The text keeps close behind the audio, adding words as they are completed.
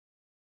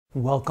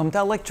Welcome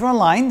to Lecture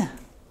Online.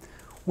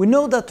 We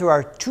know that there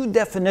are two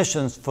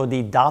definitions for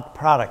the dot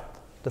product.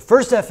 The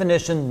first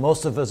definition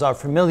most of us are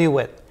familiar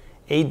with.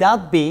 A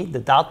dot B, the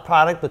dot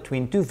product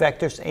between two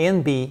vectors A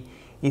and B,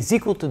 is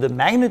equal to the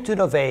magnitude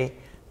of A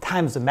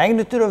times the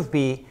magnitude of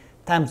B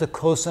times the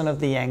cosine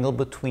of the angle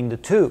between the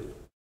two.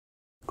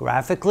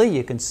 Graphically,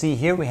 you can see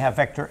here we have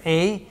vector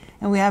A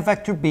and we have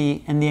vector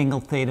B and the angle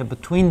theta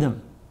between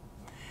them.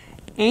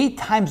 A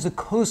times the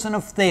cosine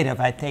of theta, if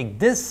I take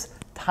this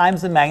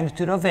times the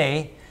magnitude of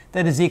A,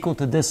 that is equal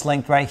to this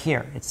length right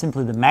here. It's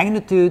simply the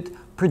magnitude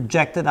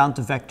projected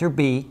onto vector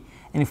B,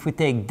 and if we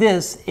take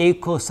this, A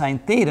cosine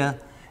theta,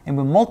 and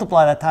we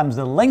multiply that times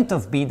the length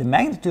of B, the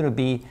magnitude of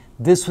B,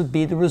 this would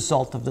be the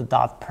result of the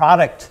dot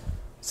product.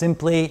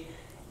 Simply,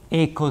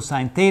 A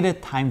cosine theta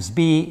times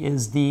B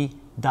is the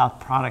dot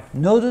product.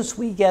 Notice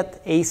we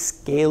get a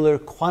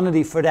scalar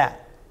quantity for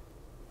that.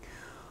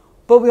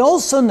 But we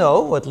also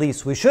know, or at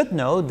least we should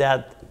know,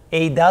 that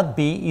A dot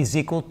B is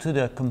equal to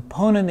the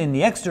component in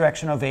the x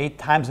direction of A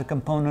times the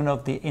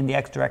component in the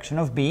x direction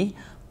of B,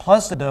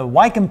 plus the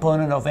y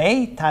component of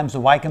A times the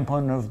y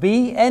component of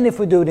B, and if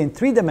we do it in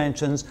 3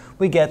 dimensions,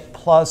 we get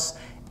plus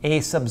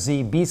A sub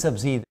z, B sub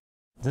z,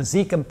 the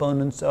z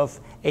components of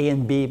A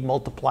and B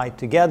multiplied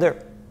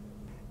together.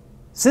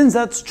 Since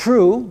that's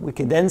true, we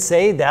can then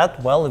say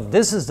that, well, if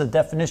this is the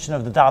definition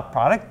of the dot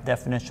product,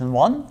 definition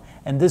 1,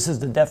 and this is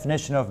the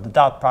definition of the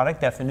dot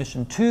product,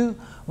 definition 2,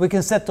 we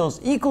can set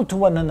those equal to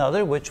one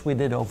another, which we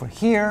did over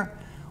here.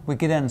 We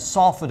can then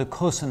solve for the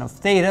cosine of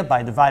theta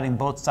by dividing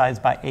both sides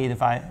by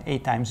A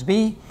times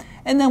B,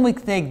 and then we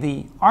can take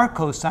the arc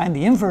cosine,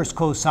 the inverse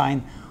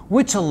cosine,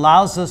 which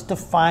allows us to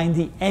find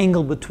the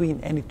angle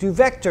between any two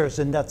vectors,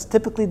 and that's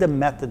typically the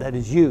method that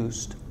is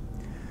used.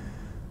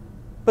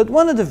 But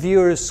one of the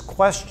viewers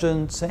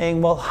questioned,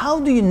 saying, well,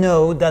 how do you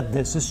know that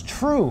this is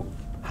true?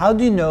 How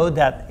do you know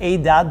that A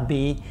dot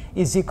B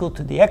is equal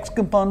to the x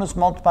components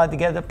multiplied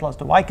together plus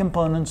the y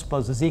components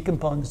plus the z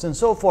components and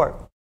so forth?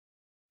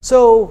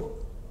 So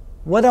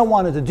what I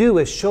wanted to do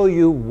is show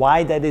you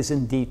why that is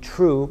indeed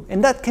true,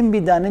 and that can be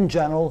done in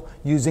general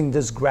using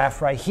this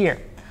graph right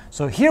here.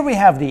 So here we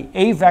have the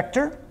A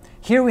vector,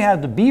 here we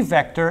have the B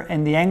vector,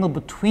 and the angle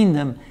between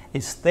them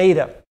is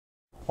theta.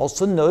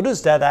 Also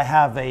notice that I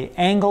have an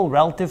angle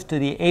relative to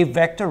the A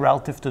vector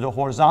relative to the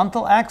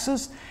horizontal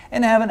axis,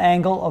 and I have an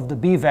angle of the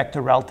B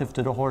vector relative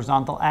to the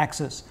horizontal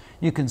axis.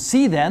 You can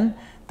see then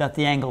that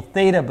the angle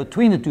theta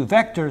between the two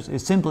vectors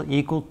is simply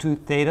equal to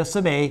theta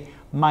sub A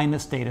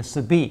minus theta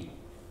sub B.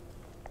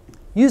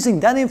 Using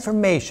that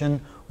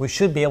information, we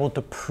should be able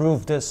to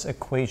prove this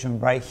equation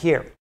right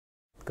here.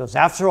 Because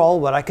after all,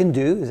 what I can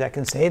do is I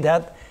can say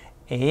that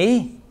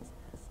A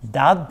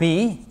dot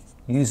B,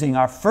 using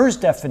our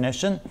first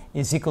definition,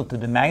 is equal to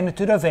the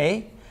magnitude of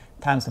A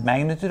times the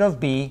magnitude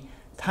of B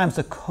times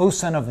the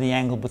cosine of the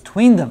angle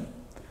between them.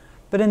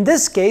 But in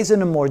this case,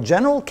 in a more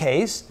general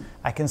case,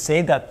 I can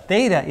say that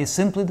theta is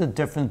simply the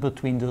difference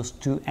between those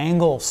two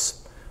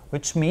angles,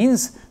 which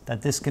means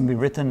that this can be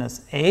written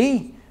as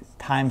A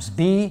times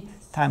B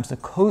times the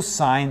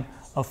cosine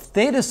of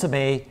theta sub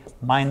A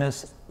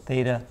minus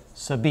theta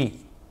sub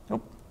B.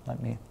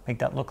 Let me make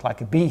that look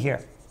like a B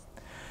here.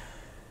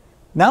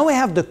 Now we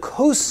have the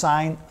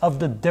cosine of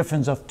the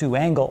difference of two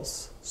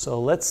angles.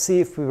 So let's see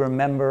if we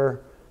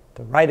remember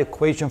the right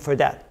equation for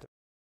that.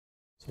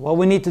 So what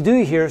we need to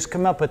do here is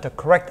come up with the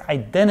correct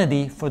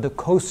identity for the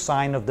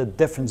cosine of the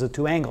difference of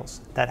two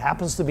angles. That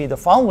happens to be the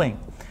following.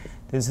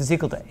 This is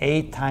equal to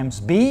A times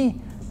B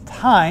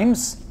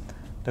times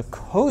the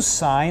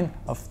cosine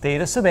of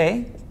theta sub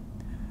A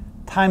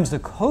times the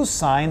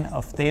cosine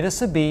of theta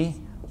sub B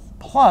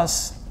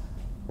plus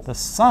the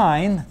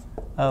sine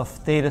of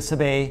theta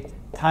sub A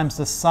times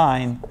the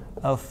sine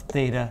of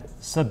theta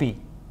sub B.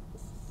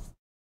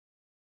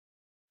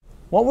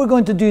 What we're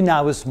going to do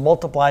now is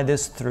multiply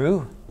this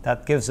through.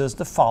 That gives us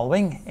the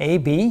following: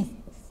 AB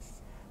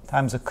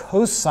times the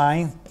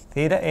cosine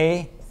theta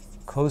A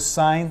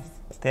cosine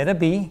theta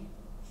B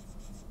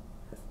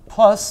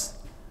plus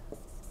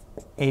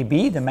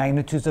AB, the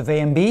magnitudes of A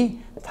and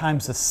B,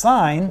 times the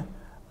sine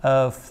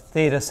of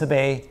theta sub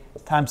A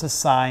times the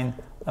sine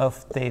of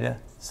theta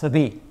sub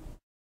B.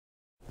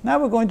 Now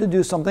we're going to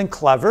do something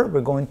clever. We're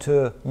going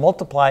to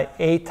multiply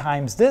A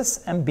times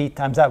this and B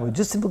times that. We're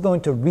just simply going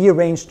to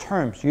rearrange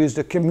terms, use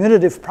the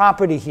commutative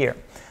property here.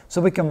 So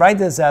we can write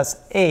this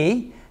as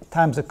A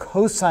times the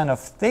cosine of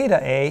theta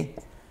A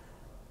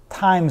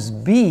times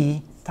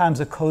B times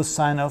the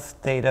cosine of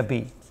theta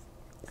B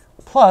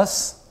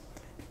plus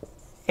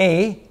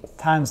A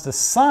times the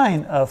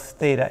sine of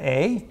theta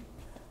A,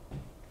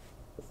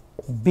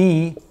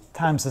 B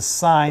times the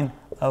sine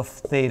of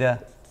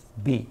theta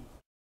B.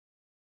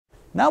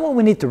 Now what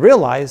we need to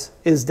realize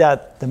is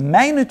that the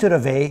magnitude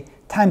of A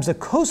times the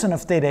cosine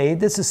of theta A,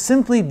 this is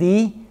simply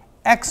the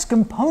x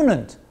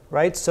component,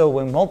 right? So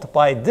when we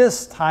multiply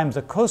this times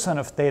the cosine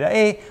of theta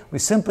A, we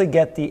simply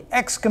get the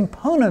x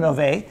component of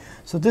A.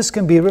 So this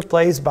can be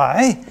replaced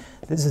by,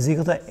 this is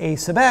equal to A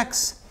sub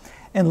x.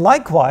 And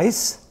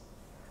likewise,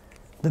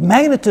 the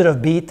magnitude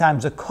of B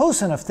times the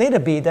cosine of theta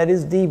B, that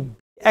is the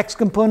x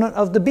component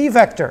of the b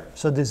vector.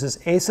 So this is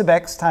a sub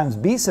x times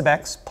b sub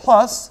x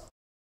plus,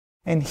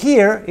 and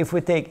here, if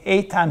we take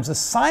a times the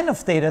sine of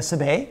theta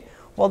sub a,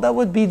 well, that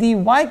would be the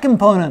y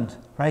component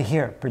right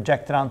here,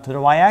 projected onto the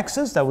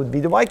y-axis. That would be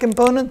the y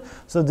component.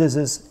 So this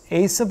is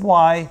a sub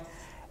y,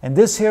 and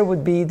this here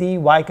would be the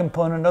y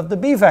component of the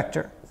b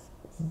vector,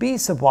 b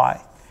sub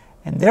y.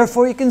 And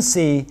therefore, you can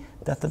see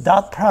that the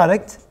dot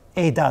product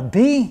a dot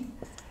b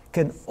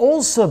can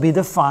also be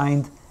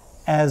defined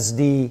as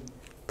the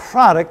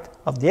product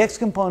of the x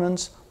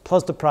components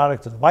plus the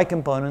product of the y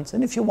components.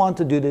 And if you want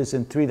to do this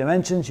in 3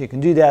 dimensions, you can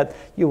do that.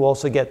 You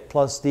also get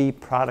plus the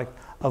product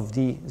of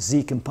the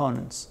z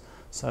components.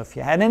 So if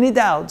you had any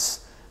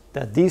doubts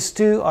that these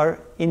two are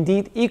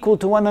indeed equal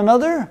to one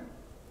another,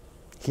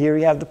 here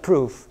you have the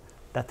proof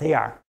that they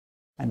are.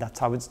 And that's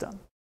how it's done.